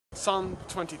Psalm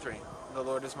 23. The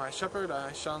Lord is my shepherd,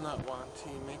 I shall not want.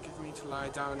 He maketh me to lie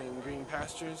down in green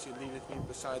pastures. He leadeth me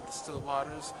beside the still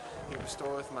waters. He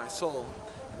restoreth my soul.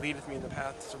 He leadeth me in the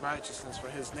paths of righteousness for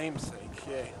his name's sake.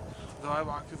 Yea, though I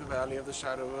walk through the valley of the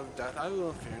shadow of death, I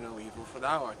will fear no evil, for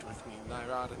thou art with me. Thy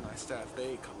rod and thy staff,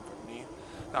 they comfort me.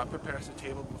 Thou preparest a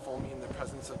table before me in the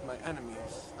presence of my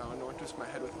enemies. Thou anointest my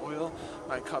head with oil,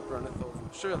 my cup runneth over.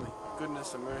 Surely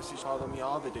goodness and mercy shall follow me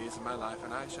all the days of my life,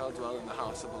 and I shall dwell in the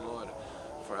house of the Lord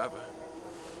forever.